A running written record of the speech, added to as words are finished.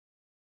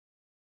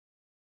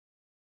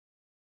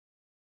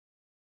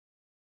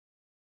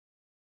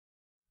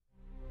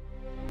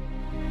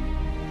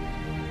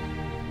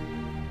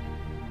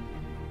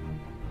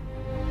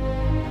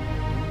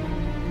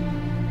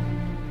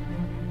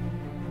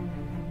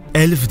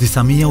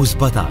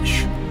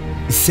1917,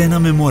 sena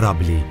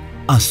memorabbli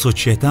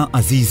għas-soċjetà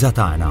għażiża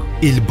tagħna.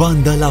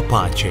 Il-banda La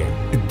Pace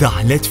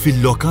daħlet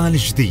fil-lokal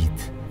ġdid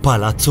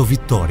Palazzo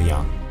Vittoria.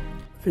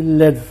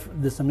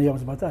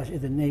 Fil-1917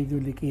 qegħdin ngħidu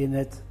li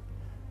kienet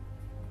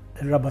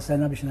ir-raba'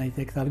 sena biex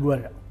ngħidlek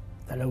tal-gwerra,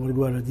 tal-ewwel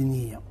gwerra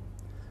dinjija.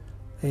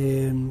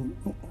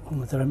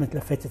 Naturalment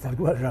l-effetti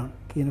tal-gwerra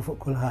kienu fuq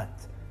kulħadd.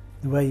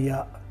 Dwejja,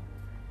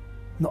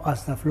 nuqqas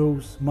ta'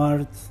 flus,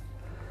 mart,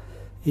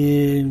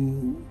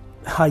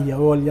 ħajja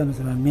għolja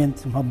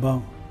naturalment mħabba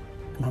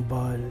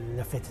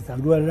l-effetti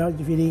tal-gwerra,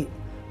 ġifieri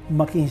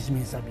ma kienx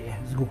żmien sabiħ,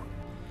 żgur.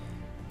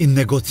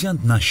 In-negozjant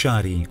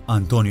Naxxari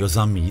Antonio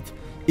Zammit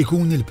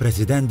ikun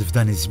il-President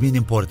f'dan iż-żmien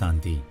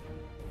importanti.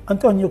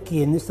 Antonio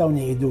kien nistgħu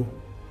ngħidu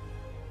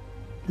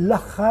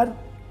l-aħħar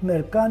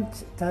merkant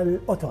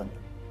tal-qoton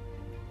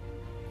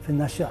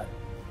fin-Naxxar.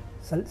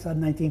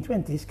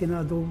 Sal-1920s kien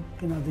għadu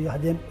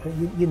jaħdem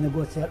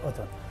jinnegozja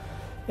l-qoton.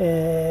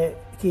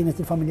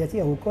 Kienet il-familja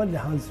tiegħu wkoll li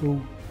ħallsu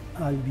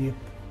għall-bieb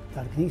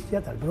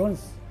tal-Knisja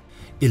tal-Bronz.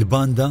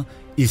 Il-banda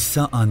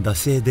issa għandha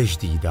sede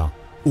ġdida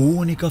u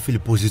unika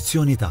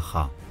fil-pożizzjoni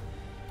tagħha.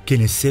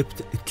 Kien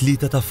is-Sibt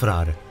 3 ta'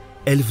 Frar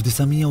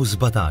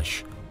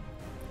 1917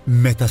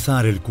 meta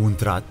sar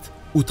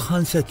il-kuntratt u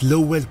tħallset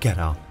l-ewwel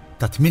kera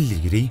ta' 8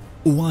 liri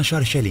u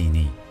 10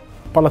 xelini.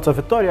 Palazzo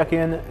Vittoria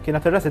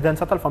kienet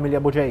ir-residenza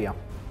tal-familja Buġejja.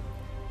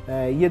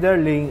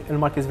 Jidher li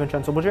l-Markiż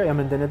Vincenzo Buġejja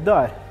minn din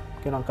id-dar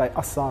kien anke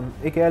jqassam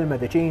ikel,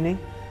 mediċini,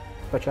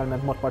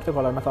 speċjalment mod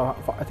partikolar meta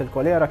faqqet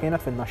il-kolera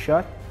kienet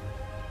fin-Naxxar.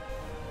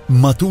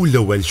 Matul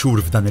l-ewwel xhur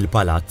f'dan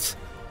il-palazz,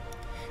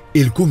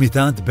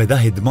 il-kumitat beda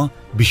ħidma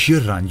biex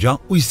jirranġa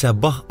u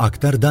jsebbaħ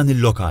aktar dan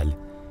il-lokal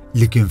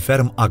li kien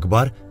ferm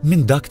akbar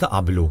minn dak ta'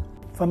 qablu.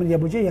 Familja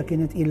Buġejja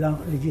kienet ilha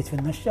li ġiet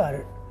fin-Naxxar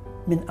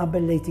minn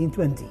qabel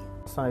l-1820.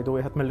 Snajdu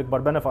wieħed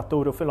mill-ikbar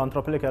benefatturi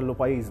filantropi li kellu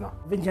pajjiżna.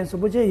 Vincenzo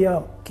Buġejja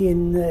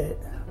kien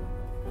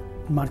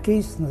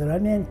Markiż,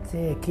 naturalment,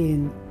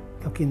 kien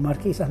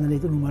Markiż, aħna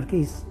ngħidu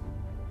Markiż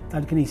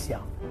tal-Knisja.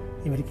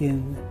 Jiġifieri kien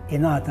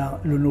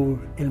ingħata l-unur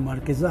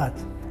il-Markiżat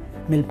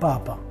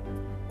mill-Papa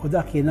u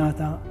dak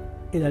jingħata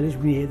il għaliex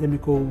bniedem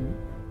ikun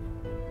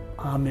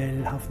għamel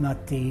ħafna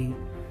atti,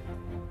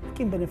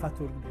 kien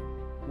benefattur.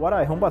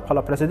 Warajh imbagħad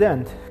bħala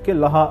President kien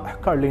laħaq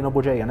Carlino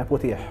Buġejja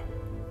neputih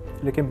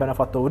li kien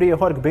benefattur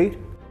ieħor kbir.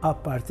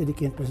 Apparti li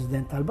kien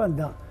President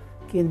tal-banda,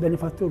 kien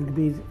benefattur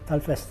kbir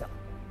tal-festa.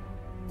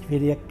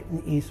 Ġifieri jekk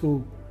nqisu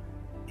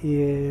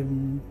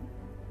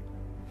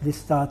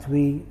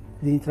l-istatwi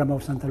li jintramaw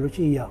Santa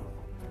Luċija,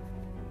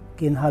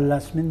 kien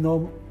ħallas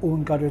minnhom u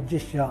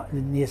nkarreġġixxa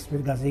lin-nies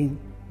bil-gażin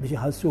biex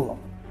iħallsuhom.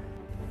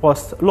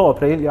 Post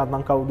l-opri li għadna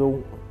nkawdu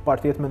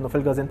partijiet minnu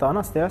fil-gażin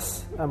tagħna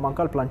stess, hemm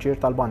anke l-planċir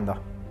tal-banda.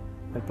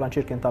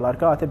 Il-planċir kien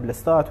tal-arkati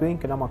bl-istatwi,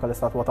 kien hemm anke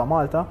l-istatwa ta'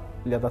 Malta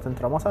li għadha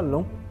tintrama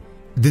sal-lum.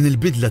 Din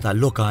il-bidla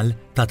tal-lokal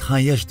ta'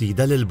 tħajja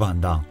ġdida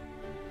lill-banda.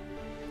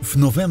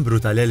 F'Novembru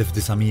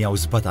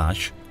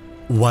tal-1917,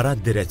 wara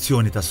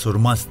d-direzzjoni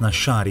tas-Surmast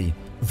Naxxari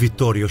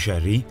Vittorio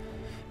Xerri,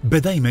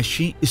 beda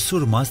jmexxi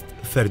s-Surmast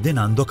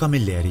Ferdinando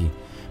Camilleri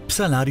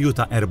b'salarju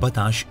ta'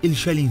 14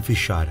 il-xelin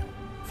fix-xahar.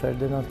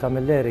 Ferdinand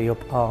Camilleri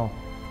jibqa'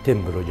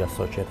 timbru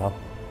ġas-soċjetà.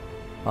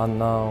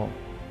 Għandna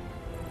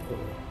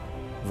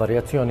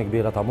varjazzjoni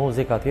kbira ta'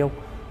 mużika tiegħu,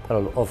 però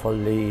l-qofol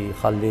li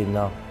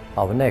ħallina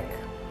hawnhekk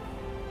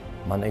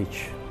ma ngħidx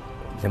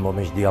li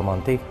mhumiex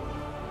diamanti,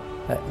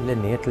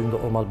 l-innijiet li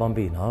nduqu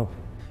mal-bambina.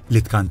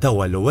 Li tkantaw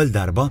għall-ewwel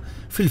darba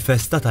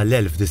fil-festa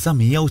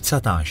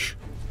tal-1919.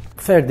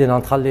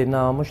 Ferdinand ħallina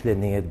mhux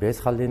l-innijiet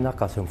biss, ħallina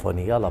ka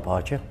sinfonija La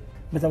Pace.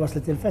 Meta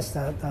waslet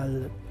il-festa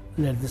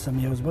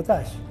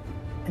tal-1917,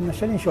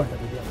 in-Naxxarin xorta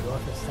li jagħmlu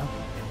festa.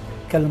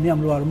 Kellhom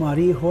jagħmlu armar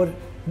ieħor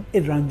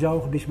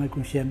irranġawh biex ma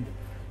jkunx hemm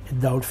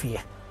id-dawl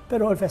fih.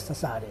 Però l-festa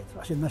saret,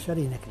 għax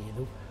in-Naxxarin hekk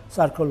ridu.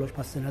 Sar kollox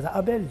pas-sena ta'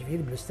 qabel,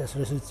 ġifieri bl-istess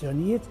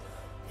restrizzjonijiet,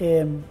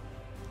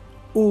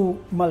 u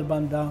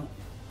mal-banda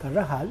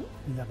tar-Raħal,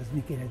 dak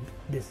iż-żmien kienet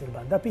biss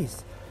il-banda Peace,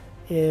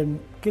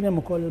 kien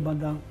hemm ukoll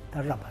il-banda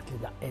tar-Rabat li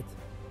daqqet.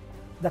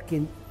 Dak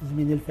kien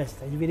żmien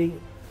il-festa, ġifieri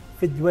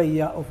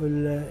fid-dwejja u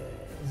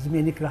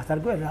fil-żmien ikraħ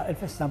tal-gwerra,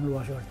 il-festa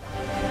għamluha xorta.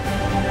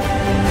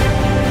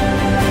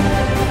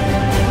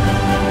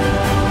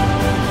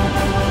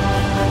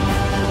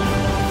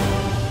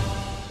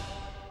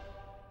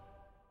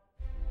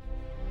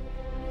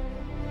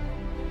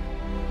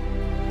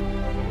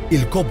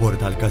 Il-kobor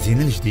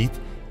tal-każin il-ġdid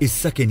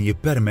issa kien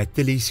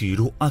jippermetti li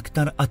jsiru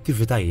aktar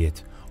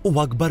attivitajiet u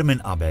akbar minn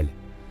qabel.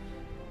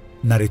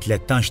 Nhar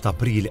 13 ta'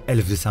 April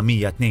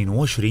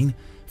 1922,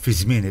 fi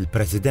żmien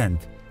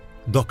il-President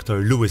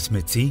Dr. Louis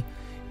Mizzi,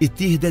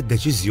 ittieħdet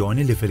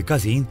deċiżjoni li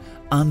fil-każin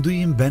għandu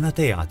jinbena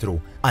teatru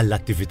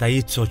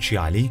għall-attivitajiet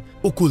soċjali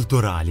u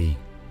kulturali.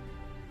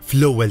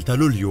 Fl-ewwel ta'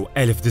 Lulju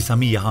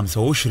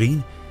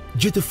 1925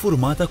 ġiet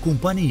iffurmata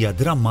kumpanija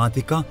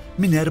drammatika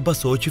minn 4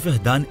 soċi fih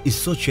dan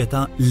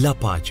is-Soċjeta La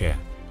Pace.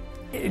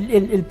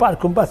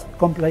 Il-park imbagħad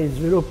kompla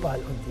jiżviluppa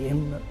l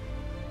quddiem.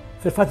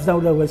 Fil-fatt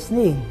dawn l-ewwel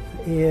snin,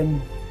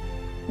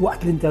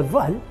 waqt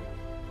l-intervall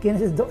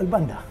kienet iddoq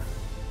il-banda.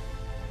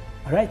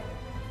 Right?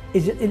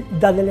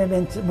 Dan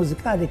l-element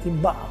mużikali kien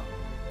baqa.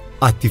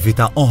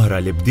 Attività oħra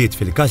li bdiet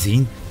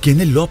fil-każin kien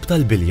il-lob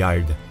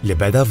tal-biljard li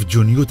beda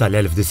f'Ġunju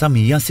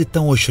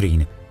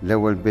tal-1926.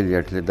 L-ewwel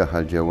biljard li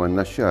daħal ġewwa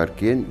Naxxar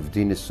kien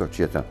f'din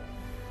is-soċjetà.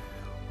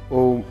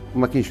 U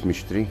ma kienx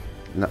mixtri,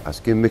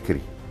 naqqas kien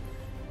mikri.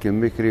 Kien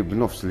mikri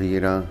b'nofs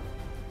lira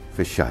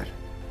fix-xahar.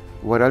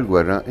 Wara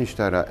l-gwerra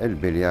inxtara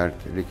l-biljard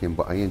li kien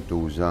baqa'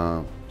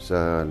 jintuża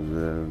sa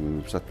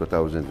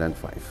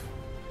 2005.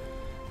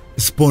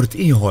 Sport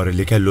ieħor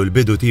li kellu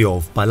l-bidu tiegħu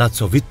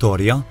f'Palazzo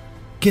Vittoria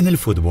kien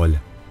il-futbol.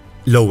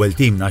 L-ewwel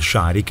tim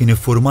naxxari kien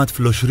iffurmat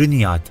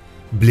fl-20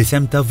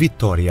 bl-isem ta'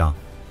 Vittoria.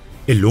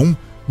 Illum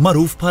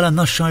magħruf bħala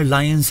Naxxar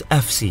Lions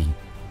FC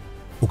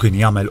u kien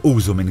jagħmel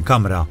użu minn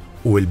kamra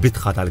u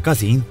l-bitħa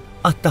tal-każin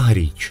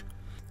għat-taħriġ.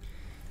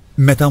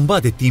 Meta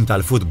mbagħad it-tim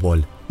tal-futbol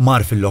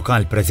mar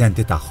fil-lokal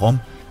preżenti tagħhom,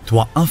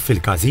 twaqqaf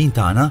fil-każin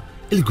tagħna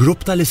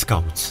il-grupp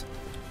tal-Scouts.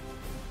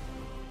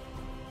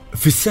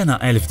 Fis-sena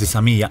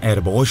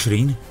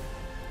 1924,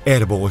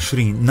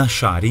 24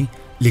 naxxari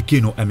li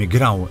kienu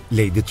emigraw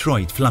lejn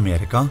Detroit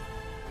fl-Amerika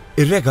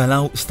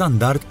irregalaw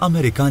standard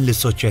Amerikan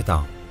lis-soċjetà.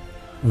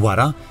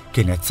 Wara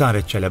kienet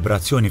saret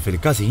ċelebrazzjoni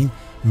fil-każin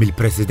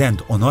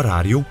mill-President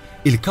Onorarju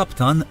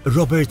il-Kaptan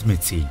Robert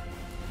Mizzi.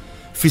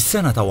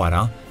 Fis-sena ta'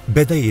 wara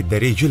beda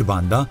jiddereġi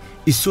l-banda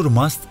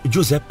is-surmast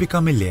Giuseppe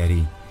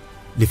Camilleri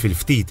li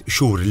fil-ftit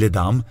xhur li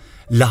dam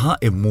laħaq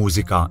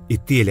im-mużika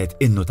it-tielet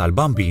innu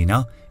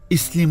tal-Bambina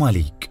Isli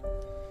Malik.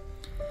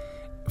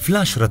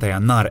 Fl-10 ta'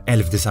 Jannar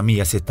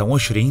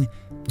 1926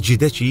 ġie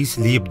deċiż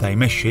li jibda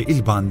jmexxi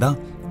il-banda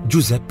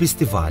Giuseppe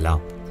Stivala.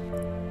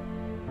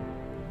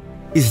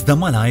 Iżda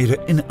malajr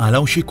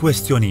inqalaw xi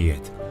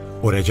kwestjonijiet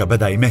u reġa'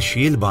 beda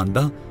jmexxi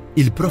il-banda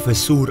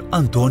il-professur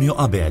Antonio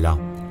Abela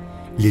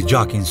li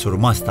ġa kien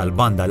surmast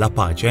tal-banda La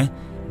Pace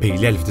bejn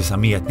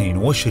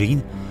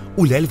l-1922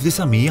 u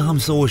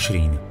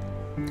l-1925.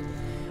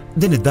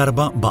 Din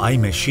id-darba baqa'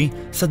 jmexxi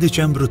sa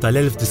Diċembru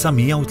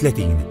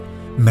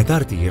tal-1930 meta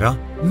rtira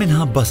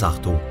minħabba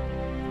saħħtu.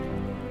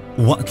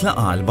 Waqt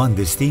laqgħa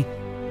l-bandisti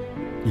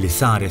li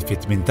saret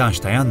fit-18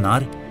 ta'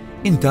 Jannar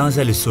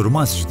intażel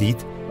is-surmas ġdid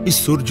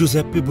is-Sur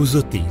Giuseppe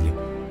Busuttil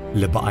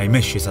li baqa'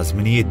 jmexxi sa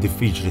żminijiet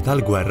diffiċli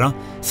tal-gwerra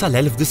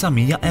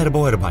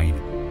sal-1944.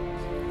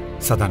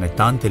 Sa dan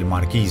it-tant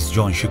il-Markiż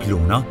John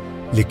Xikluna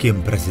li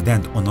kien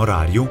President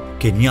Onorarju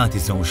kien jagħti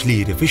żewġ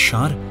liri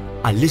fix-xahar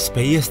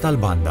għall-ispejjeż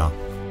tal-banda.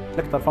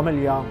 L-iktar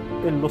familja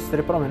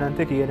illustri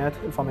prominenti kienet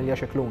il-familja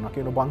Xikluna.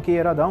 Kienu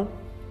bankiera dawn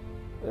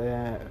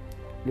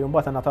li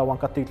mbagħad ingħataw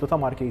anke t-titlu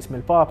ta' Markiż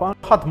mill-Papa.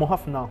 Ħadmu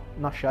ħafna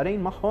naxxarin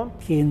magħhom.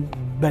 Kien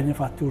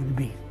benefattur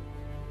kbir.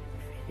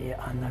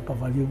 Għandna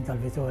l-Kavaljum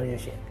tal-Vittoria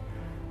xejn.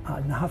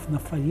 Għandna ħafna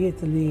affarijiet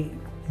li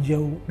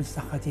ġew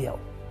mis-saħħa tiegħu.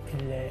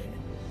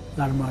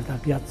 L-armar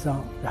tal-pjazza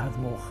li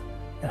ħadmuh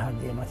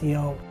il-ħaddiema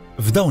tiegħu.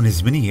 F'dawn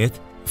iż-żminijiet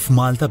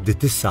f'Malta bdiet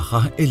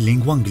tissaħħaħ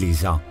il-lingwa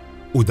Ingliża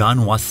u dan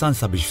wassal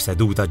sabiex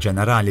f'seduta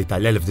ġenerali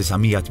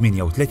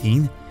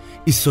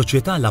tal-1938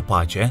 is-Soċjetà La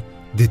Pace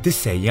bdiet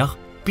tissejjaħ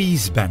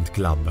Peace Band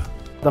Club.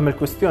 Dan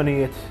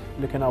il-kwistjonijiet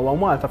li kien hawn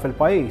Malta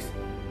fil-pajjiż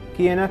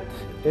kienet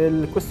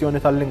il-kwistjoni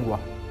tal-lingwa.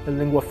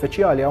 Il-lingwa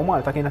uffiċjali hawn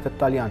Malta kienet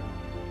it-Taljan.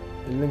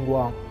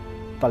 Il-lingwa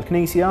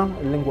tal-Knisja,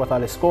 il-lingwa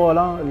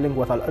tal-iskola,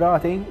 il-lingwa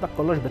tal-qrati, dak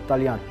kollox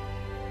bit-Taljan.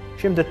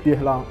 X'imdiet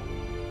dieħla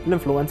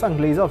l-influenza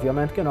Ingliża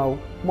ovvjament kien hawn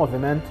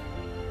moviment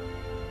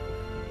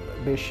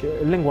biex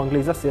il-lingwa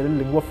Ingliża ssir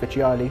il-lingwa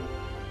uffiċjali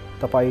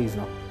ta'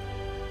 pajjiżna.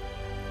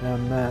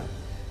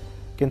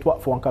 Kien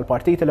twaqfu anke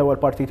l-partiti, l-ewwel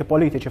partiti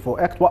politiċi fuq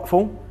hekk twaqfu,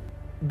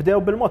 bdew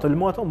bil-mod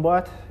il-mod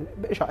imbagħad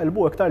biex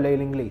jaqilbu iktar lejn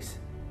l-Ingliż.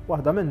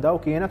 Waħda minn daw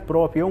kienet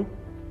propju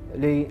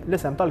li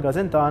l-isem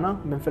tal-gażin tagħna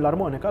minn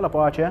fil-Armonika La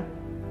Pace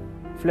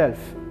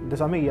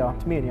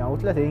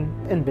fl-1938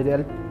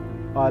 inbidel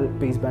għal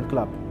Peace Band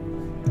Club.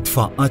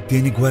 Tfaqqa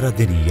t-tieni gwerra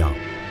dinjija.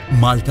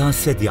 Malta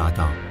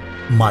assedjata.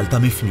 Malta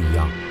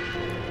mifnija.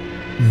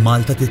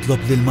 Malta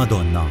titlob lil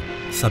Madonna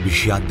sabiex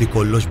jgħaddi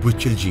kollox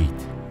b'wiċċ il-ġid.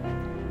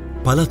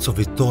 Palazzo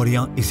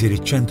Vittoria isir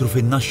iċ-ċentru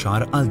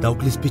fin-Naxxar għal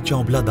dawk li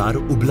spiċċaw bla dar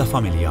u bla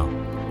familja.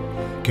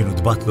 Kienu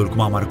tbattlu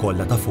l-kmamar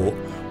kollha ta' fuq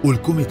u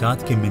l-kumitat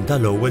kien minn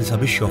tal-ewwel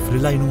sabiex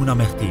joffri l-għajnuna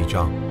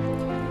meħtieġa.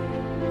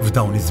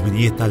 F'dawn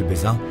iż-żminijiet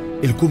tal-biża'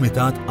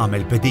 il-kumitat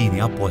għamel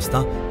pedini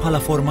apposta bħala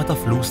forma ta'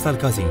 flus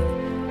tal-każin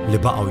li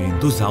baqgħu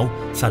jintużaw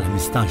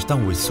sal-15 ta'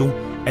 Awwissu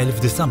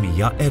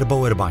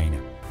 1944.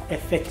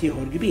 Effetti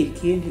ieħor kbir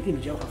kien li kienu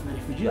ġew ħafna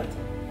rifuġjati.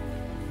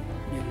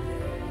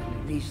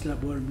 Mill-Isla,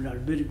 Borbla,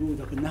 l-Birgu,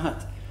 dak in-naħat.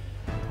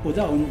 U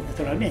dawn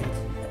naturalment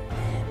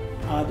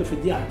għadu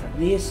fid-djar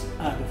tan-nies,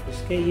 għadu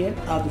fl-iskejjel,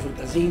 għadu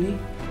fil-każini.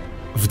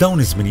 F'dawn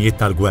iż-żminijiet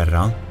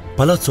tal-gwerra,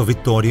 Palazzo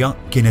Vittoria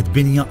kienet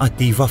binja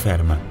attiva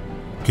ferm.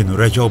 Kienu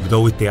reġgħu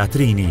bdew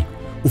it-teatrini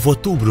u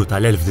f'Ottubru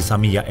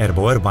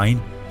tal-1944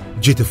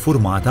 ġiet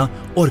iffurmata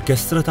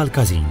Orkestra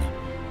tal-Każin.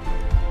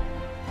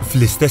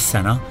 Fl-istess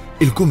sena,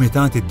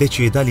 il-Kumitat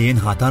iddeċieda li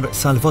jinħatar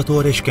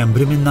Salvatore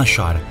Xkembri minn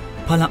Naxxar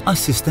bħala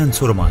assistent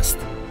surmast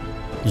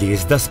li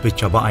iżda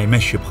spiċċa baqa'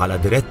 jmexxi bħala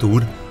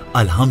direttur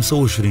għal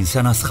 25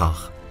 sena sħaħ.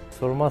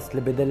 Surmast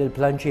li bidel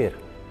il-planċier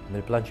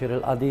mill-planċir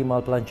il-qadim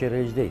għal planċir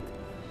il-ġdid.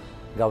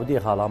 Gawdi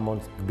ħal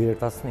ammont kbir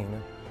ta' snin.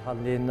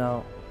 Ħallina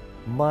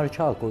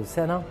marċa kull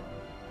sena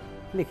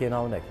li kien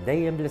hawnhekk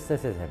dejjem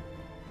bl-istess isem.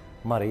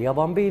 Marija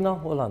Bambina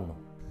u l-annu.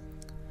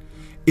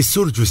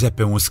 Is-Sur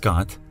Giuseppe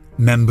Muscat,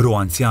 membru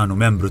anzjanu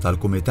membru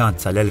tal-Kumitat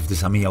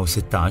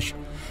sal-1916,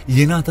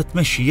 jingħata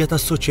tmexxija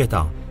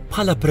tas-soċjetà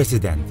bħala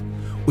President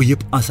u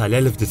jibqa'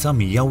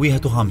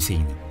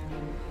 sal-1951.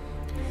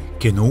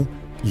 Kienu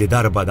li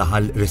darba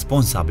daħal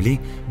responsabbli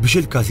biex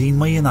il-każin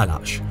ma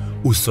jingħalaqx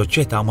u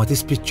s-soċjetà ma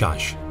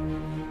tispiċċax.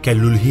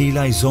 Kellu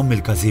l-ħila jżomm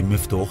il-każin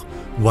miftuħ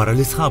wara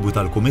li sħabu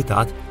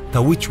tal-Kumitat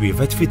ta' wiċċ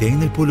wieħed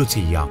fidejn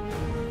il-Pulizija.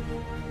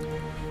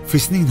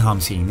 Fis-snin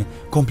 50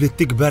 komplet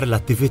tikber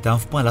l-attività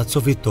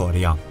f'Palazzo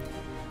Vittoria.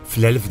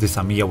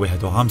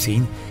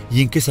 Fl-1951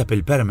 jinkiseb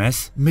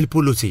il-permess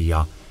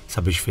mill-Pulizija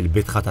sabiex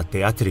fil-bitħa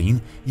tat-teatrin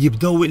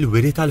jibdew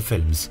il-wiri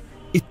tal-films,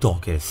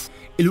 it-talkies.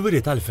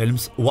 Il-wiri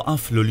tal-films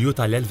waqaf f'Lulju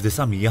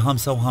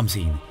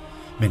tal-1955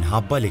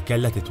 minħabba li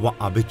kellha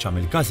titwaqqa biċċa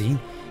mill-każin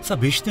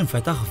sabiex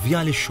tinfetaħ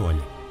vjal ix-xogħol.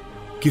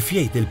 Kif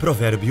jgħid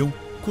il-proverbju,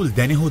 kull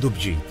den iħodu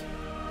bġid.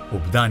 U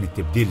b'dan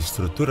it-tibdil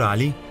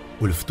strutturali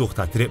u l-ftuħ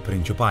ta' triq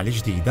prinċipali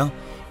ġdida,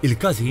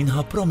 il-każin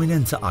ħa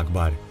prominenza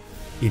akbar.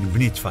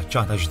 Inbniet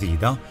faċċata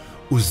ġdida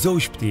u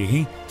ż-żewġ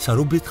btieħi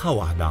saru bitħa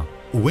waħda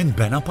u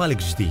inbena palk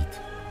ġdid.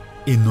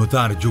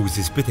 In-Nutar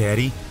Giusi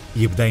Spiteri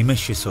jibda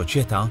jmexxi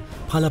s-soċjetà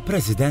bħala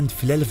President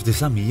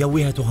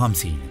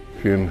fl-1951.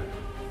 Kien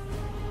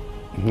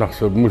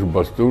naħseb mhux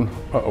bastun,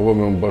 aqwa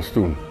minn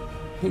bastun.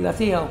 Ħilla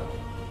tiegħu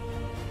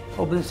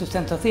u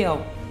bl-insistenza tiegħu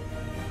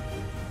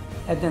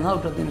qegħdin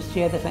ħawġu din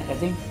is-sieda fejn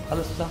qegħdin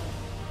bħalissa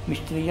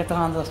mixtrija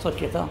tagħna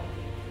tas-soċjetà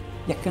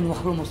jekk kienu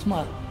waħlu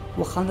musmar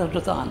waħħalna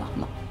l-ġu tagħna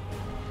aħna.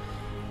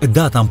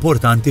 Id-data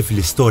importanti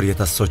fl-istorja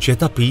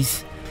tas-Soċjetà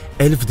Peace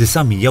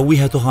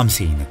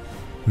 1951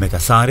 meta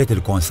saret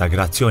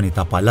il-konsagrazzjoni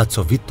ta'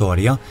 Palazzo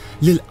Vittoria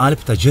lil-qalb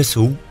ta'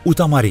 Ġesu u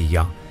ta'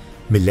 Marija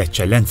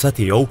mill-eċċellenza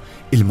tiegħu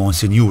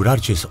il-Monsinjur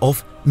Arċisqof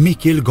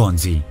Michiel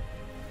Gonzi.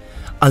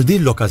 Għal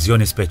din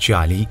l-okkażjoni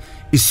speċjali,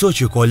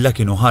 is-soċi kollha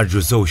kienu ħarġu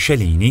żewġ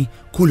xelini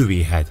kull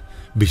wieħed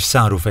biex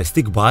saru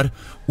festi kbar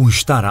u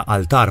nxtara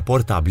altar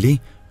portabbli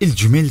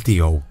il-ġmil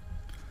tiegħu.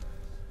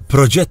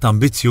 Proġett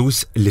ambizzjuż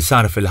li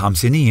sar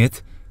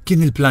fil-ħamsinijiet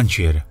kien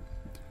il-planċir.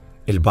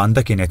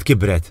 Il-banda kienet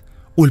kibret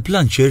u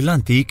l-planċir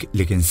l-antik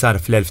li kien sar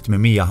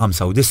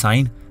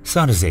fl-1895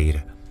 sar żgħir.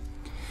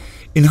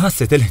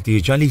 Inħasset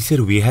il-ħtieġa li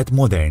jsir wieħed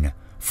modern,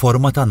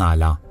 forma ta'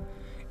 nagħla.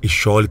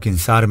 Ix-xogħol kien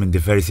sar minn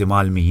diversi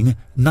malmin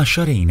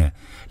naxxarin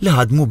li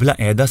ħadmu bla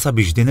qiegħda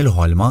sabiex din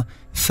il-ħolma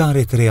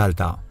saret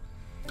realtà.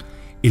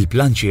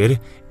 Il-planċir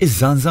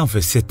iżżanżan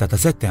fis-6 ta'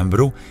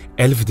 Settembru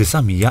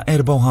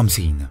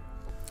 1954.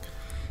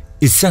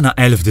 Is-sena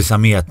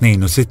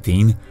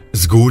 1962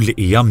 żgur li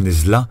hija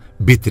mniżla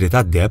bitri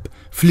tad-deb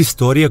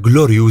fl-istorja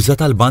glorjuża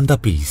tal-banda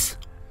Peace.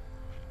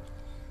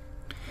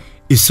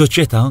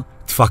 Is-soċjetà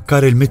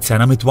tfakkar il-100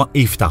 sena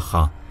mit-twaqqif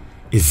tagħha,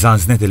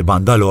 iżżanżnet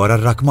il-banda l-ora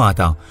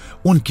rrakmata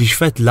u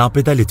nkixfet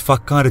lapida li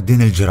tfakkar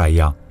din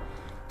il-ġrajja.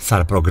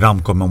 Sar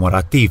programm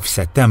kommemorattiv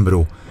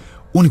f'Settembru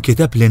u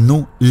nkiteb l-innu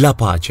La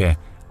Pace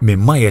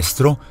minn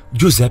Maestro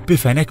Giuseppe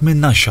Fenek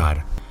minn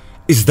Naxxar.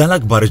 Iżda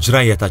l-akbar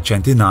ġrajja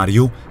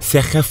taċ-ċentinarju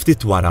seħħef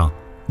ftit wara,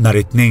 nhar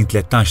it-tnejn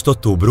 13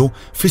 Ottubru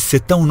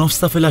fis-6:30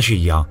 ta'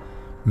 filgħaxija,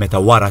 meta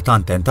wara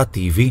tant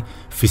tentattivi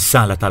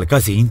fis-sala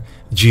tal-każin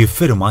ġie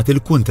ffirmat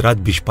il-kuntratt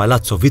biex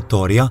Palazzo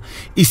Vittoria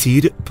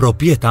isir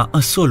proprjetà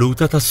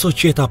assoluta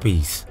tas-Soċjetà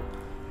Peace.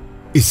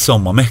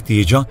 Is-somma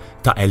meħtieġa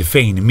ta'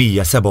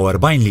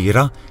 2147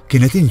 lira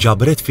kienet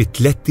inġabret fi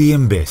 3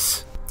 ijiem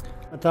biss.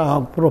 Meta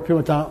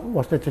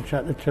waslet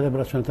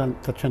iċ-ċelebrazzjoni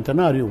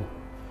taċ-ċentenarju,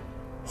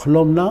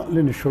 ħlomna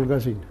li nixxu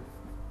l-gazin.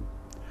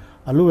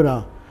 Allura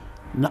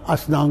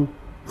naqqasna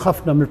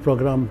ħafna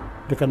mill-programm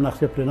li kien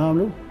naħseb li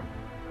nagħmlu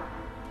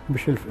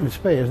biex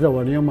l-ispejjeż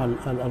dawwanihom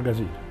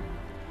għall-gazin.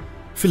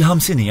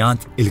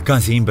 Fil-ħamsinijat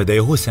il-każin beda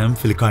jieħu sehem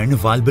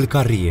fil-karnival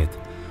bil-karrijiet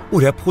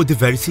u rebħu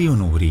diversi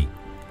unuri.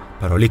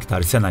 Però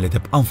l-iktar sena li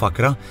tibqa'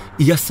 mfakra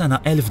hija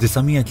s-sena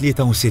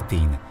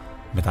 1963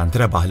 meta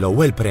ntrebaħ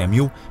l-ewwel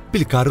premju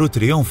bil-karru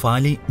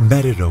trionfali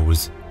Mary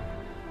Rose.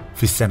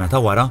 Fis-sena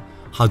ta' wara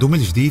ħadu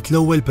mill-ġdid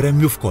l-ewwel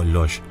premju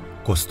f'kollox,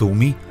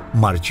 kostumi,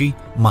 marċi,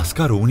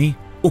 maskaruni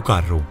u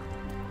karru.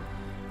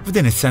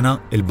 F'din is-sena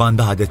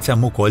il-banda ħadet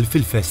semm ukoll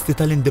fil-festi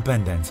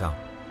tal-Indipendenza.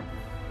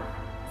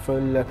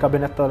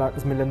 Fil-kabinet ta'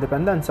 żmien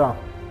l-Indipendenza,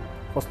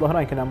 fost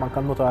l-oħrajn kien hemm anke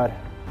n-Nutar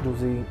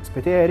Giusi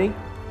Spiteri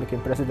li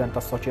kien President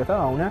tas-soċjetà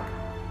hawnhekk.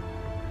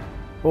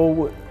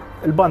 U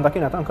l-banda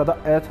kienet anke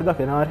daqqet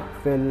dakinhar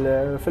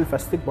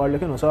fil-festi kbar li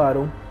kienu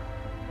saru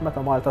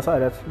meta Malta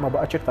saret ma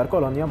baqgħetx iktar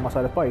kolonja ma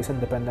saret pajjiż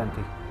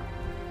indipendenti.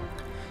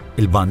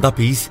 Il-banda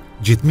Peace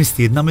ġiet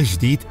mistiedna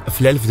mill-ġdid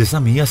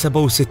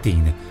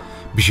fl-1967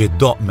 biex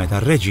iddoq meta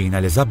r-Reġina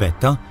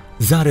Elisabetta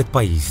żaret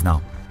pajjiżna.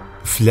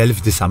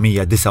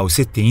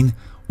 Fl-1969,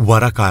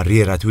 wara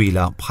karriera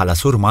twila bħala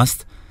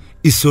surmast,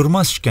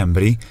 is-surmast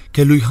Xkembri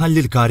kellu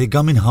jħalli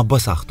l-kariga minħabba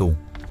saħħtu.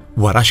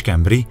 Wara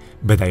Xkembri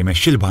beda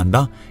jmexxi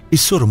l-banda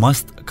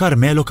is-surmast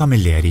Carmelo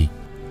Camilleri.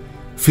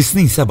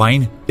 Fis-snin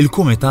 70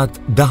 il-Kumitat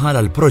daħal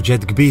għal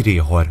proġett kbir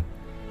ieħor,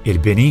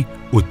 il-bini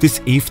u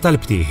t-tisqif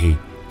tal-btieħi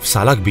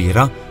f'sala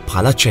kbira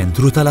bħala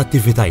ċentru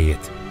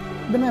tal-attivitajiet.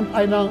 Binem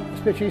għajna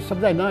speċi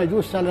sabdajna għajdu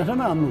s-sala sa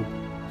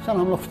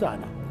nagħmlu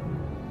ftana.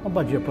 U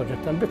bħadġi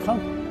proġett tal-bitħa,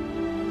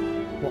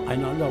 u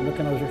għajna dawna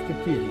kena użu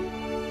xtibtiri.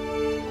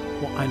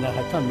 U għajna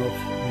ħattannu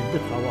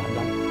bitħa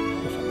waħda u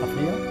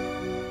saqqafija.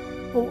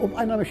 U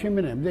bħajna meċin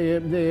minnem,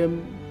 dejjem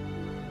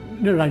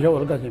nirranġaw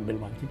il-gazin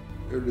bil-manti.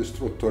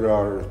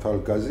 L-istrutturar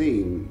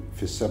tal-gazin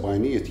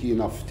fis-sebgħinijiet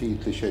jiena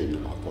ftit li xejn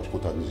għax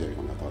kont għad niżej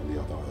kont għad li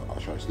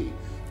 10 snin.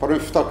 Però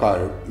niftakar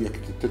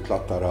jekk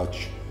titla' taraġġ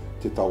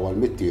titawwal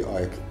mit-tieqa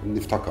jekk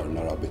niftakar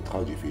nara bitħa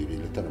ġifieri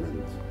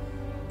literalment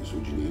isu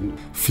ġnien.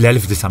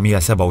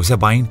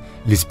 Fl-1977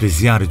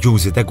 l-ispiżjar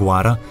Ġużi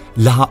Degwara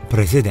laħaq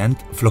President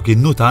flok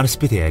in-Nutar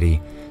Spiteri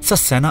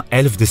sas-sena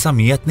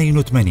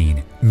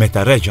 1982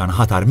 meta reġa'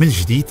 nħatar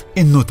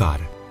mill-ġdid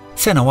in-Nutar.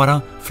 Sena wara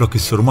flok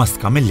is-Sur Mast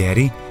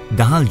Kamilleri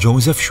daħal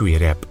Joseph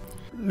Xwiereb.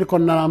 Li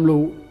konna nagħmlu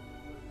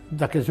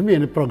dak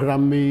iż-żmien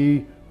il-programmi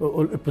u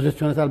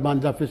l-pożizzjoni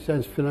tal-banda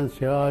fis-sens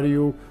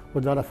finanzjarju u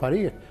dar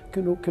affarijiet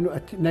kienu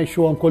qed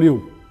ngħixuhom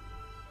kuljum.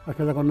 Għax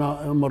meta konna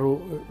mmorru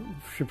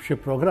f'xi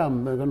programm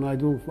konna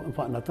ngħidu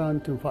nfaqna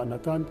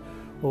tant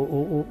u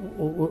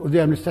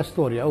dejjem l-istess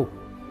storja hu.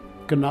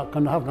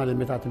 Konna ħafna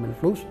limitati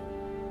mill-flus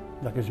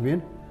dak iż-żmien.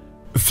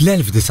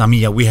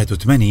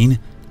 Fl-1981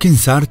 kien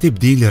sar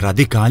tibdil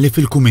radikali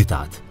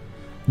fil-Kumitat.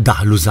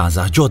 Daħlu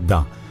żgħażagħ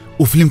ġodda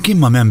u flimkien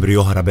ma' membri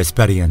oħra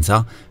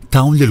b'esperjenza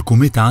tawn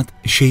lill-Kumitat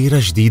xejra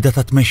ġdida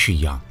ta'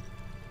 tmexxija.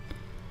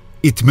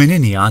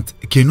 It-tmeninijiet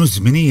kienu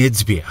żminijiet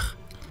sbieħ.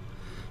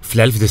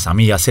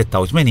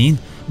 Fl-1986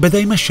 beda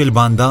jmexxi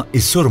l-banda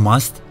is-Sur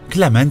Mast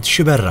Clement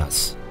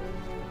Xiberras.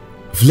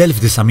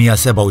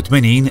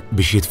 Fl-1987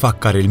 biex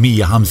jitfakkar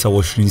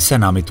il-125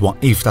 sena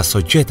mit-twaqqif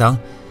tas-soċjetà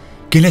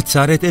kienet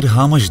saret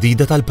irħama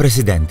ġdida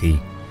tal-presidenti,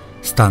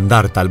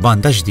 standard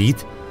tal-banda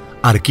ġdid,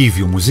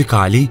 arkivju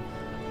mużikali,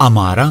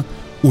 amara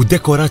u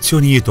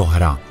dekorazzjonijiet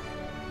oħra.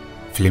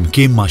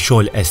 Flimkien ma'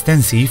 xogħol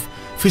estensiv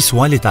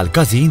fis-swali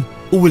tal-każin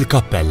u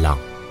l-kappella.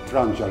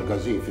 Tranġa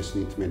l-gazin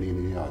fis-snin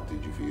 80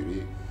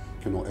 ġifieri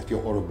kienu qed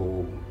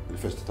joqorbu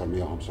l-festa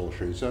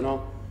tal-125 sena,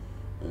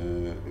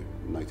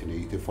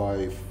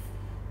 1985,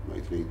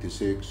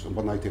 1986, u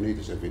mbagħad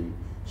 1987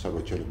 saru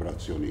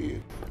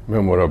ċelebrazzjonijiet.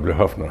 Memorabbli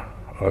ħafna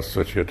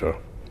għas-soċjetà.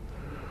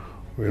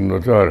 U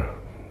n-Nutar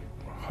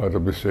ħada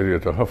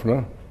bis-serjetà ħafna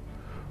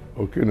u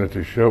kienet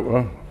ix-xewqa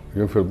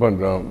jien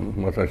fil-banda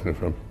ma tantx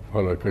nifhem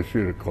bħala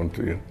kaxxir kont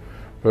jien.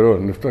 Però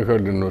niftakar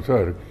li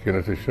n-Nutar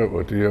kienet ix-xewqa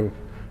tiegħu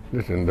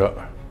li tindaq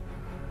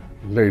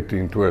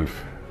l-1812.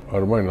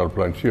 Armajna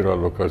l-planċir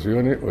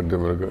għall-okkażjoni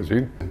quddiem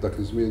il-gazin. Dak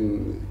iż-żmien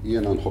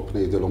jiena nħobb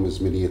ngħidilhom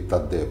iż-żminijiet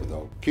tad-debda.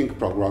 Kien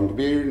programm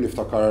kbir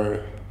niftakar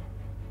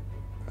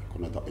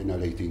konna daqqiena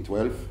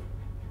l-1812.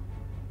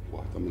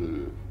 Waħda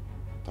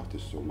taħt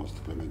is-Sur Mast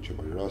Clement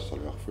Xiberras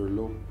sal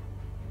jaħfirlu.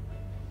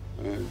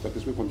 Dak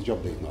iż-żmien kont diġà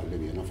bdejt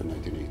nagħllem jiena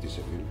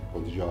fil-1987,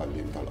 kont diġà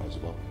għallim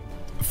tal-qasba.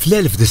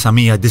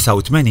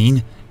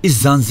 Fl-1989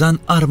 iż-żanżan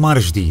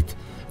armar ġdid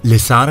li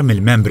sar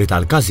mill-membri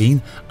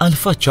tal-każin għal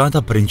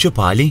faċċata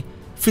prinċipali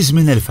fi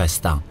żmien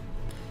il-festa.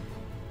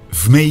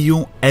 F'Mejju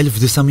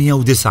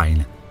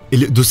 1990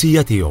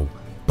 il-qdusija tiegħu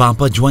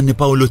Papa Ġwanni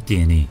Pawlu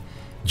II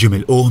ġie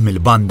milquh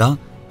mill-banda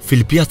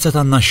fil-pjazza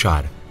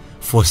tan-Naxxar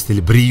fost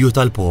il-briju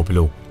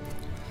tal-poplu.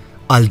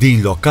 Għal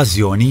din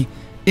l-okkażjoni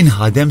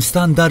inħadem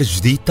standard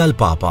ġdid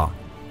tal-Papa.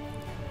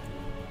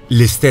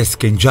 L-istess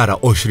kien ġara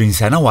 20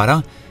 sena wara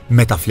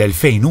meta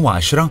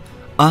fl-2010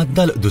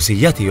 għadda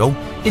l-qdusija tiegħu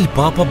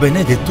il-Papa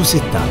Benedittu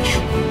XVI.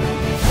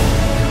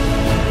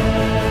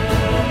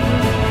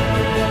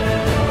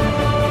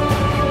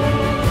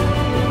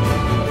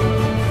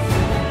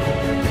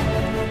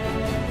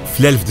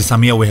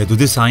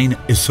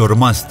 Fl-1991 is-Sur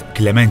Mast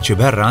Clement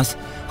Xiberras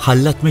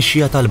ħalla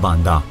tmexxija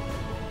tal-banda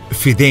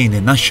fidejn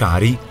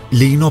in-Naxxari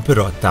Lino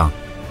Pirotta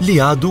li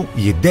għadu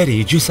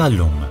jidderiġi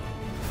sal-lum.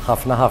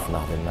 Ħafna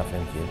għamilna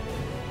flimkien.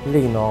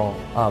 Lino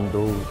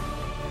għandu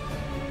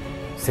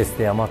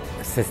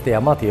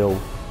sistema tiegħu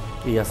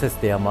hija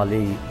sistema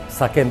li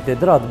sakemm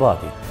tidra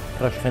tbati,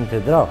 għax fejn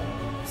tidra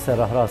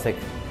serraħ rasek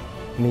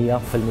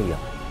 100%.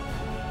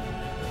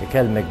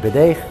 Ikellmek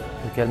bidejh,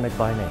 ikellmek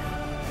bajnejh.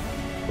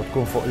 U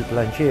tkun fuq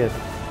il-planċier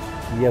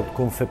jew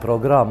tkun fi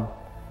programm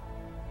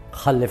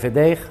ħalli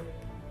fidejh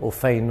u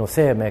fejn nu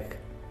semek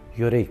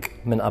jurik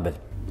minn qabel.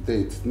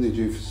 Bdejt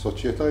niġi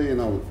fis-soċjetà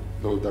jiena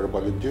l-ewwel darba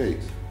li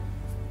ġejt.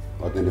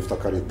 Għadni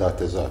niftakar id-dat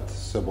eżatt,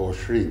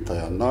 27 ta'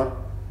 Jannar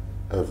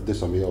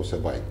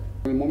 1970.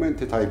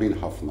 Il-momenti tajbin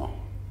ħafna.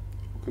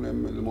 Kien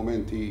hemm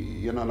il-momenti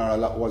jiena nara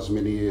l-aqwa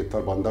żminijiet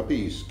tal-banda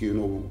Peace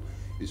kienu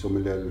jisu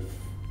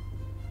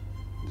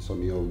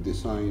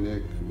mill-1990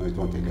 ma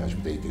jtonti li għax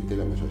bdejt inti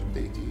li għax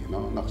bdejt jiena,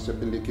 naħseb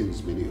li kien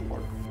żmien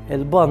ieħor.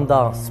 Il-banda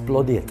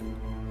splodiet.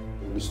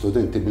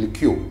 L-istudenti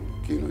bil-kju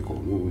kienu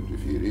jkunu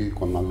ġifieri,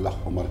 konna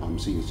nlaħħu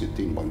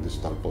mal-50-60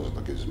 bandista tal-post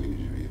dak iż-żmien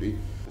ġifieri.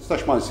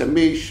 Stax ma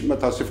nsemmix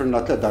meta sifirna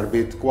 3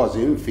 darbiet kważi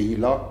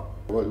infila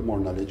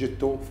Morna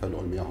l-Eġittu,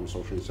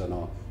 fil-125 sena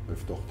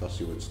il-ftuħ ta'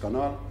 Suez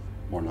Kanal,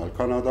 morna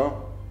l-Kanada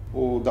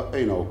u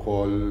daqqejna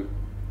wkoll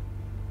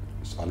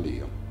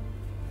Sqallija.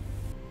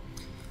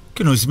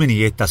 Kienu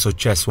żminijiet ta'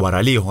 suċċess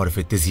wara l-ieħor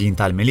fit-tiżjin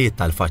tal-miliet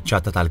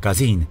tal-faċċata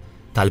tal-każin,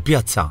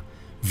 tal-pjazza,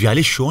 vjal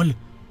ix-xogħol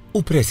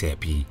u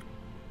presepji.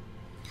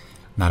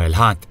 Nhar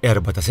il-Ħadd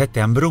 4 ta'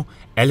 Settembru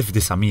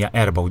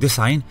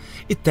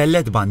 1994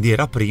 ittellet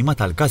bandiera prima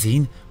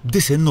tal-każin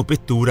b'disinnu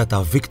pittura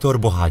ta' Viktor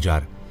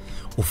Boħaġar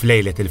u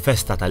f'lejlet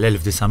il-festa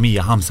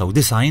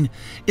tal-1995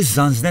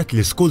 iżżanżnet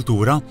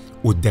l-iskultura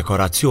u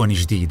d-dekorazzjoni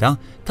ġdida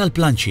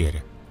tal-planċier,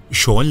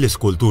 xogħol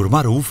l-iskultur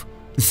magħruf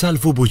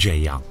Salvu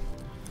Buġejja.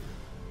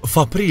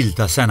 F'April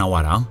ta' sena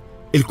wara,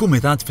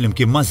 il-Kumitat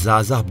flimkien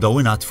maż-żgħażagħ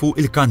bdew inatfu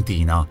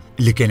il-kantina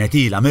li kienet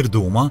ilha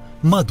mirduma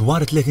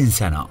madwar 30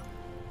 sena.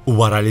 U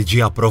wara li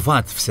ġie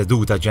approvat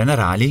f'seduta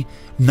ġenerali,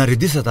 nhar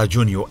id-9 ta'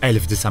 Ġunju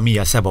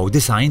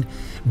 1997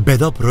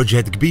 beda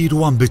proġett kbir u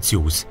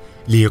ambizzjuż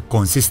li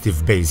jikkonsisti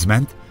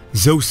f'basement,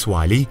 żewġ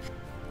swali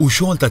u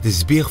xogħol ta'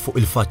 tisbieħ fuq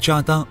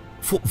il-faċċata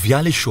fuq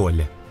vjal ix-xogħol,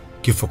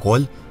 kif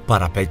ukoll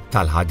parapett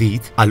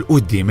tal-ħadid għal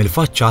quddiem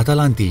il-faċċata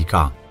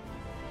l-antika.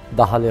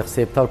 Daħal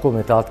il-ħsieb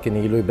tal-Kumitat kien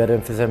ilu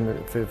jberem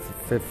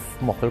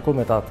f'moħħ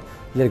il-Kumitat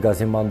li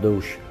l-Gazin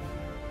m'għandux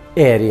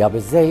erja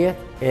biżżejjed,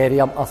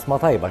 erja mqasma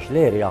tajba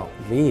l-erja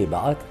li hi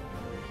baqgħet,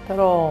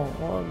 però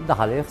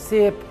daħal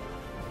il-ħsieb,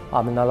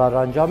 għamilna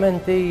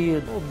l-arranġamenti u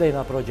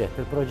bdejna proġett.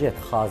 Il-proġett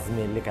ħaż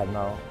żmien li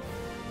kellna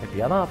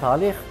ippjanat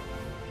għalih,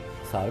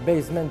 sar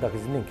basement, dak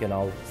iż-żmien kien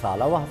hawn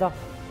sala waħda,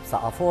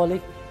 saqa foli,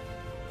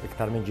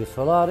 iktar minn ġi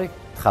solari,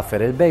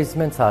 tħaffer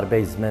il-basement, sar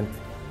basement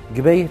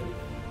kbir,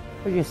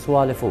 u ġi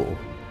swali fuqu.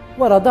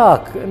 Wara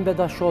dak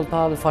imbeda x-xogħol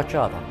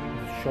tal-faċċata.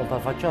 X-xogħol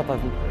tal-faċċata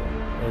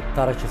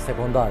taraċ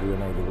is-sekondarju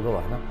ngħidulu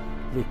aħna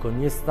li jkun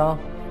jista'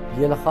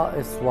 jilħaq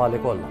is-swali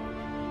kollha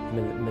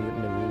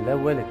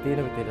mill-ewwel,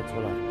 it-tieni u t-tielet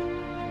solari.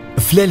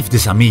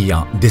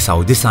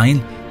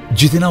 Fl-1999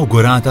 ġiet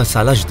inawgurata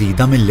sala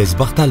ġdida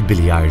mill-isbaħ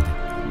tal-biljard.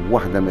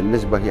 Waħda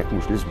mill-isbaħ jekk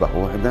mhux l-isbaħ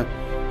waħda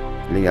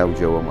li hawn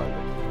ġewwa Malta.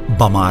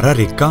 Bamara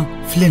Rikka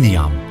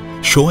fl-Injam,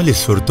 xogħol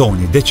is-Sur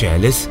Tony De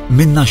Celis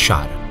minn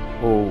Naxxar.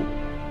 U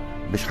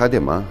biex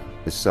ħadimha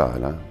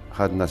is-sala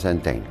ħadna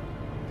sentejn.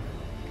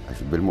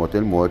 Għax bil-mod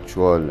il-mod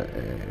xogħol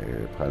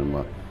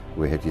bħalma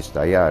wieħed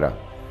jista' jara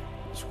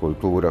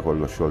skultura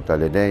kollox xogħol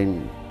tal-idejn,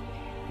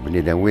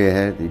 bniedem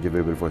wieħed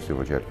jiġifieri bil-forsi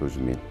fuq ċertu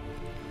żmien.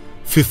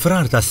 Fi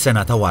frar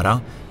tas-sena ta'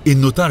 wara,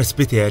 in-Nutar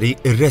Spiteri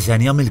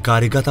rreżenja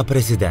mill-kariga ta'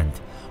 President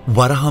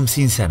wara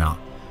 50 sena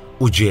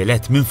u ġie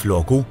elett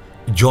minfloku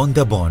John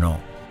De Bono.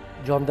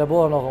 John De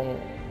Bono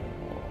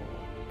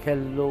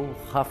kellu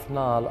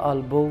ħafna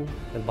l-qalbu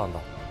il-banda.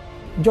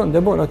 John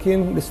De Bono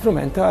kien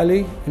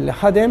l-istrumentali li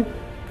ħadem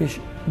biex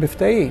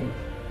biftajin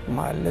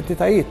ma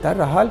l-entitajiet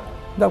tar-raħal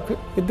dawk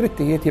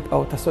id-drittijiet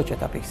jibqgħu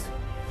tas-soċjetà Peace.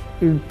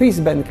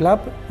 Il-Peace Band Club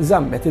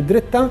żammet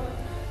id-dritta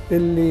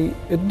illi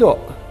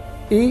id-doq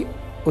i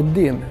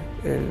quddiem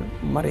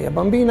Marija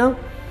Bambina,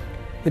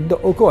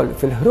 id-doq ukoll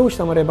fil-ħruġ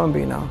ta' Marija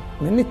Bambina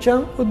minn Niċċa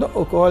u d-doq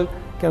ukoll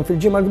kemm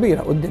fil-ġimgħa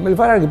kbira quddiem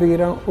il-Vara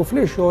Kbira u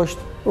fl-Irxoxt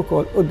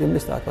ukoll quddiem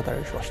l-istatwa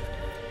tar-Irxoxt.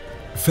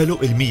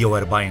 Feluq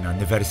il-140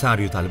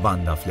 anniversarju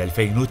tal-banda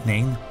fl-2002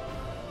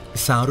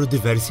 saru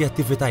diversi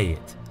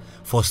attivitajiet,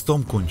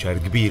 fosthom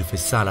kunċert kbir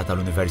fis-sala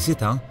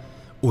tal-Università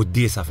u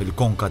d-diesa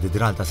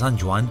fil-Konkatedral ta' San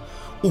Ġwan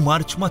u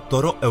marċ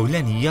mat-toroq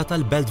ewlenija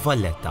tal-Belt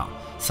Valletta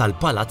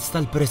sal-Palazz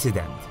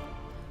tal-President.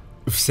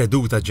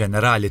 F'seduta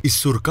ġenerali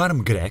is-Sur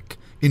Karm Grek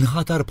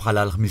inħatar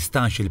bħala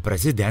l-15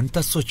 il-President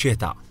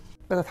tas-Soċjetà.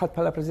 Meta tħadd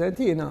bħala President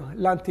jiena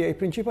l-antijaj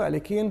prinċipali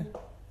kien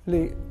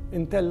li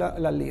intella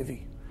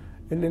l-allievi.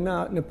 Illi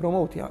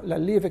nippromotja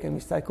l-allievi kemm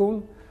jista'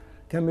 jkun,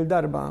 kemm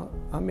il-darba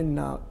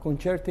għamilna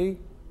konċerti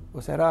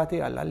u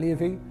serati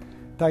għall-allievi,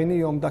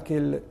 tajnihom dak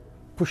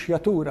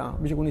il-puxjatura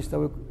biex ikun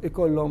jistgħu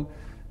ikollhom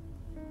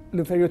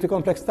l-inferiority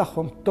complex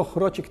tagħhom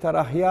toħroġ iktar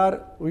aħjar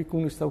u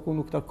jkunu jistgħu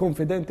jkunu iktar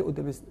konfidenti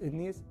quddiem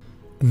in-nies.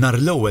 Nhar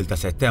l-ewwel ta'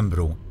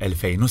 Settembru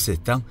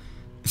 2006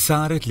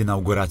 saret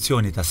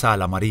l-inawgurazzjoni ta'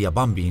 Sala Marija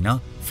Bambina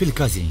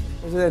fil-Każin.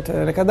 President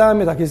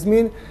Rekadami dak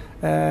iż-żmien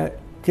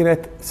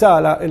kienet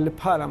sala illi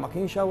bħala ma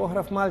kienx hawn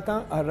oħra f'Malta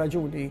għal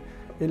raġuni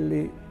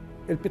illi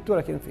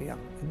il-pittura kien fiha,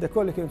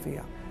 id-dekor kien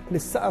fiha.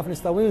 L-saqaf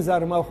nistgħu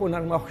nżarmawh u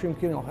narmawh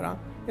x'imkien oħra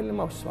illi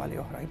m'hawnx swali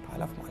oħrajn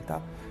bħala f'Malta.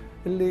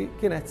 Illi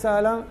kienet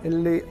sala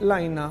illi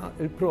lajna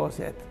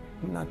il-proset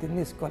mingħand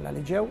in-nies kollha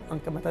li ġew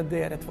anke meta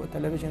ddejret fuq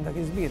it-television dak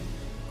iż-żmien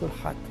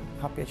kulħadd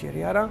ħabb pjaċir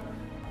jara.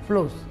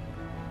 Flus.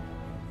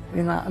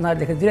 Jiena nhar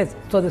dik id-dritt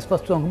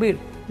sodisfazzjon kbir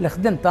li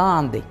ħdimt ta'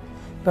 għandi.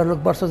 Per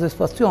l-ikbar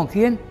sodisfazzjon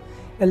kien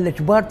illi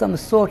ġbarta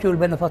mis-soċi u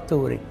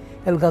l-benefatturi.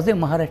 Il-Gazin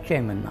ma ħareġ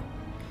xejn minnha.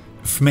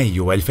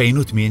 F'Mejju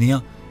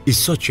 2008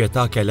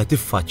 is-soċjetà kellha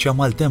tiffaċċja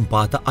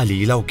mal-tempata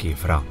qalila u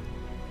kiefra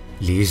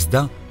li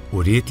iżda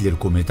uriet li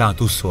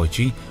l-Kumitat u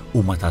s-soċi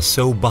huma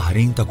tassew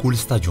baħrin ta' kull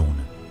staġun.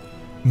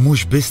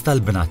 Mhux biss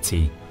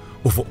tal-bnazzi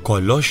u fuq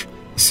kollox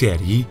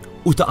serji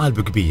u ta'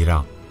 qalb kbira.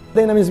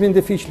 Dejna minn żmien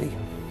diffiċli.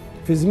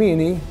 Fi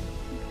żmieni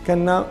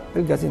kellna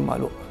il-Gazin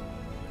magħluq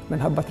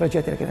minħabba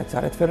traġedja li kienet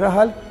saret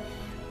fir-raħal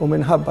u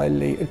minħabba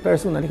li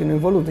il-persuna li kien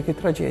involuti dik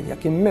it-traġedja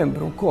kien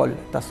membru wkoll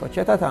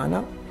tas-soċjetà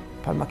tagħna,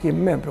 bħalma kien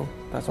membru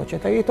ta'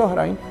 soċjetajiet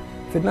oħrajn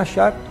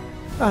fin-Naxxar,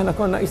 aħna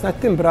konna qisna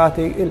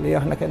timbrati illi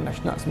aħna kellna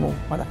x'naqsmu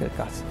ma' dak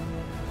il-każ.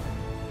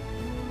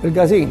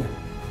 Il-Gazin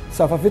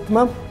safa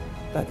vittma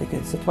ta' dik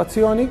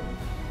is-sitwazzjoni,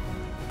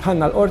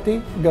 bħanna l-qorti,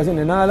 il-Gazin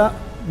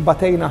ingħalaq,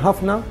 batejna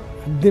ħafna,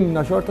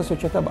 ħdimna xorta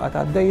soċjetà baqgħet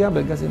għaddejja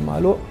bil-Gazin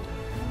magħluq,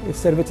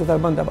 is-servizzi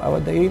tal-banda baqgħu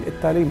għaddejjin,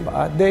 it-tagħlim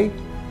baqa' għaddej.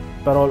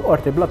 Però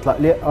l-qorti bla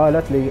tlaqliq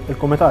qalet li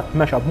l-kumitat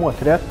mexa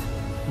b'mod rett,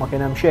 ma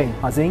kien hemm xejn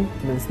ħażin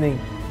minn snin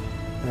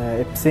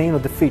ibsin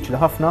u diffiċli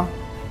ħafna.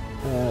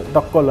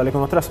 Dak kollha li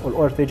kienu tresqu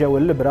l-qorti ġew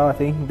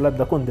illiberati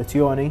bl-ebda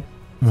kundizzjoni.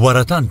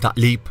 Wara tant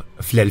taqlib,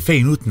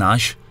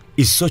 fl-2012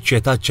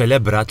 is-soċjetà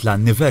ċċelebrat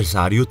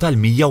l-anniversarju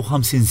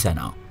tal-150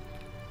 sena.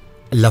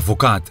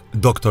 L-avukat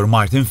Dr.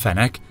 Martin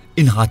Fenek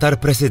inħatar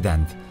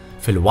president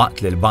fil-waqt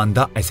li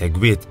l-banda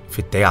esegwiet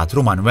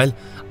fit-Teatru Manuel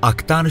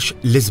aktarx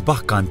l-isbaħ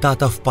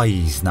kantata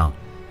f'pajjiżna,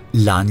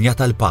 l-anja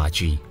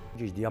tal-paċi.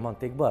 Ġiġ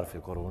diamanti kbar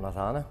fil-koruna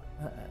tagħna,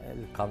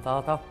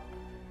 il-kantata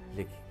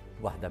li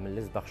waħda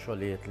mill-isbaħ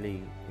xogħlijiet li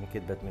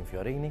nkitbet minn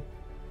Fjorini.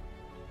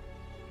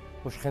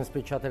 Mhux ħin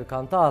spiċċat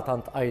il-kantata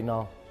ntqajna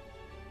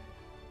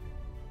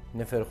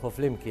nifirħu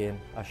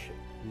flimkien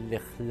għax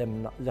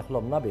li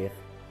ħlomna bih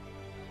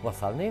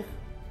wasalnieh.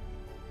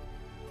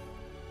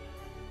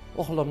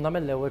 U ħlomna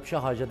mill-ewwel b'xi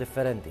ħaġa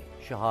differenti,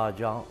 xi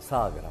ħaġa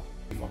sagra.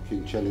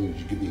 Kien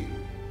challenge kbir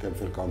kemm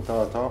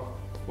fil-kantata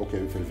u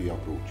kemm fil-Via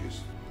Crucis.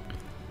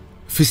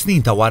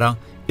 Fis-snin ta' wara,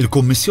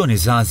 il-Kummissjoni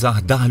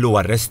Żgħażagħ daħlu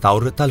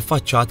għar-restawr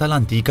tal-faċċata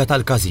l-antika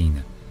tal-Każin.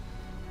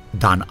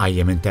 Dan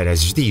qajjem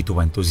interess ġdid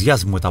u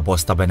entużjażmu ta'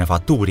 bosta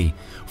benefatturi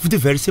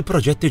f'diversi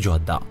proġetti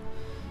ġodda.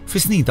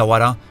 Fis-snin ta'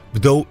 wara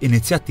bdew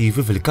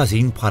inizjattivi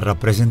fil-Każin bħal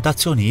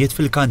rappreżentazzjonijiet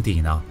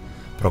fil-kantina,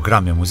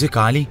 programmi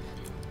mużikali,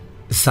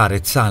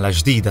 saret sala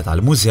ġdida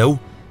tal-mużew,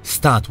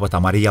 statwa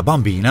ta' Marija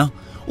Bambina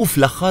u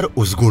fl-aħħar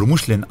u żgur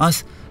mhux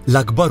l-inqas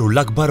l-akbar u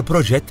l-akbar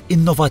proġett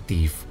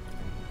innovattiv.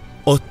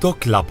 Otto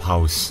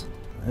Clubhouse.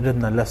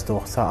 Ridna l-lestu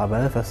sa'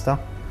 qabel il-festa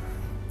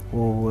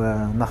u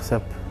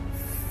naħseb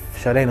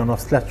f'xarejn u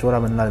nofs 3 xhur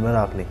minn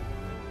l-mirakli.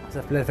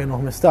 Naħseb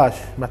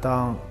fl-2015 meta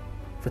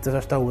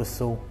fit-19 ta'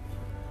 Wissu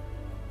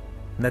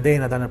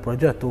nedejna dan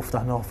il-proġett u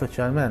ftaħna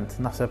uffiċjalment,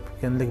 naħseb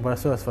kien l-ikbar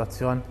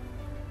sodisfazzjon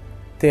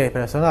tiegħi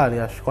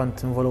personali għax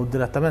kont involut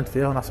direttament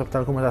fih u naħseb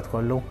tal-kumitat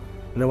kollu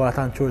li wara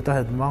tant xhur ta'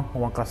 ħidma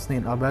u anke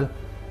snin qabel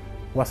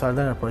wasal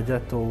dan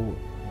il-proġett u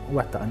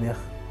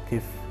wettaqnieh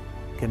kif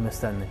kien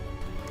mistenni.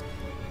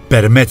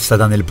 Permezz ta'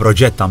 dan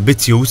il-proġett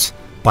ambizzjuż,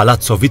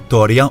 Palazzo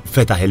Vittoria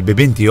fetaħ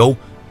il-bibien tiegħu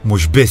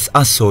mhux biss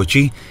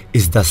għas-soċi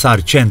iżda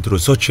sar ċentru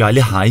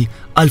soċjali ħaj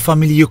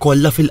għall-familji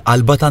kollha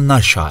fil-qalba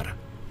tan-Naxxar.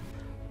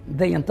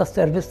 Dejjem ta'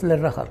 servizz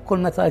lir-raħal,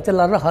 kull meta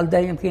jtilha r-raħal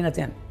dejjem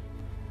kienet hemm.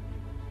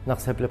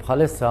 Naħseb li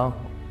bħalissa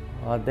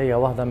għaddejja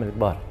waħda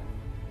mill-kbar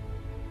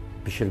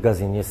biex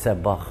il-Gazin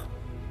jissebbaħ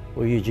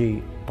u jiġi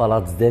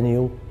palazz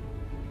denju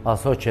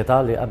għal soċjetà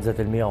li qabżet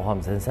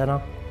il-150 sena.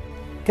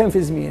 Kemm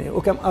fi żmieni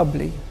u kemm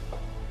qabli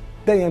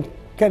dejjem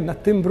kellna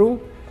t-timbru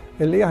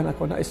illi aħna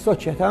konna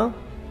is-soċjetà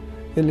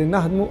illi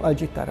naħdmu għal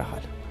ġid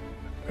tar-raħal.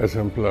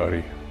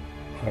 Eżemplari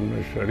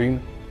għandna xarin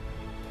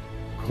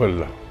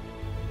kollha.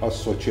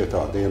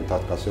 Għas-soċjetà dejjem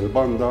tatkas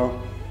il-banda,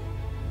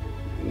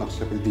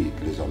 naħseb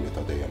il-dik li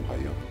żammeta dejjem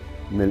ħajja.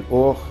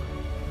 Mill-qoħ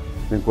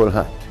minn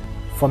kulħadd.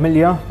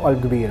 Familja u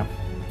qalb kbira.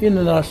 Jien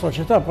nara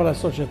s-soċjetà bħala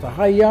soċjetà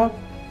ħajja,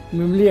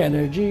 mimlija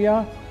enerġija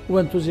u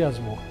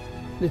entużjażmu.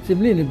 Li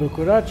timlini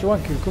bil-kuraġġ u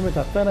anki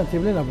l-kumitat tagħna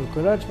timlina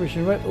bil-kuraġġ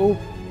biex nwettqu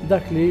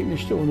dak li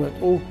nixtiequ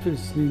nwettqu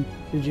fil-snin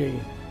li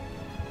ġejjin.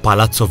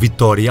 Palazzo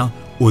Vittoria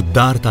u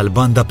d-dar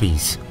tal-Banda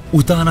Peace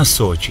u tagħna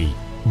s-soċi,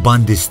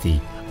 bandisti,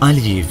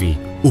 allievi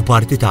u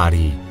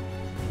partitarji.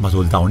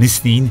 Matul dawn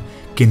is-snin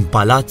kien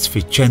palazz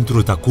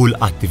fiċ-ċentru ta' kull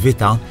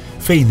attività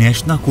fejn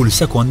għexna kull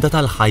sekonda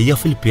tal-ħajja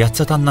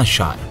fil-pjazza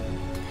tan-Naxxar.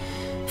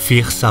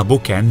 Fih sabu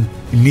kien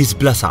nies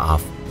bla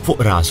saqaf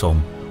fuq rashom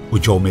u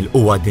ġew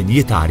mill-qwa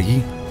dinjitarji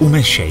u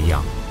mexxejja.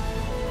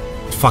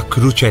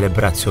 Tfakru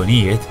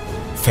ċelebrazzjonijiet,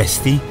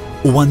 festi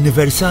u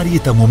anniversarji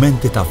ta'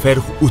 mumenti ta'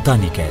 ferħ u ta'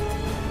 niket.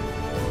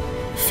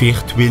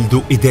 Fih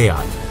twildu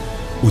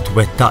idejat u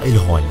twettaq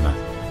il-ħolm,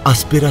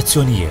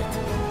 aspirazzjonijiet,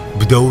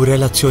 bdew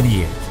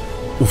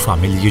relazzjonijiet u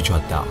familji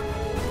ġodda.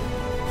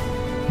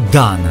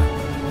 Dan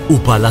u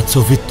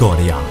Palazzo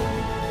Vittoria.